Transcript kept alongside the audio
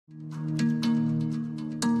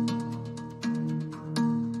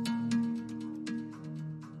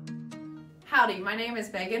Howdy, my name is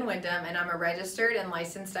Meghan Windham and I'm a registered and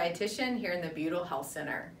licensed dietitian here in the Butyl Health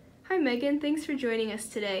Center. Hi Megan, thanks for joining us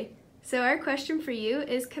today. So our question for you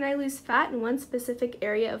is, can I lose fat in one specific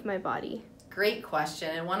area of my body? Great question,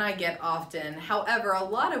 and one I get often. However, a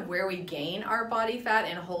lot of where we gain our body fat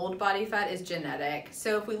and hold body fat is genetic.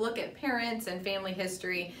 So if we look at parents and family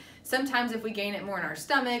history, sometimes if we gain it more in our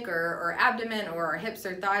stomach or abdomen or our hips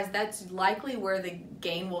or thighs, that's likely where the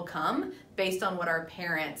gain will come based on what our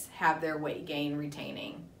parents have their weight gain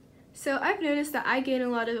retaining. So I've noticed that I gain a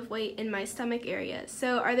lot of weight in my stomach area.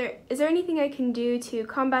 So is there anything I can do to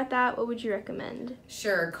combat that? What would you recommend?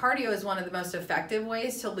 Sure, cardio is one of the most effective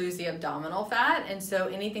ways to lose the abdominal fat, and so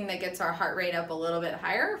anything that gets our heart rate up a little bit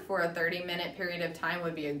higher for a 30-minute period of time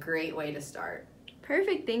would be a great way to start.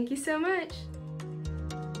 Perfect, thank you so much.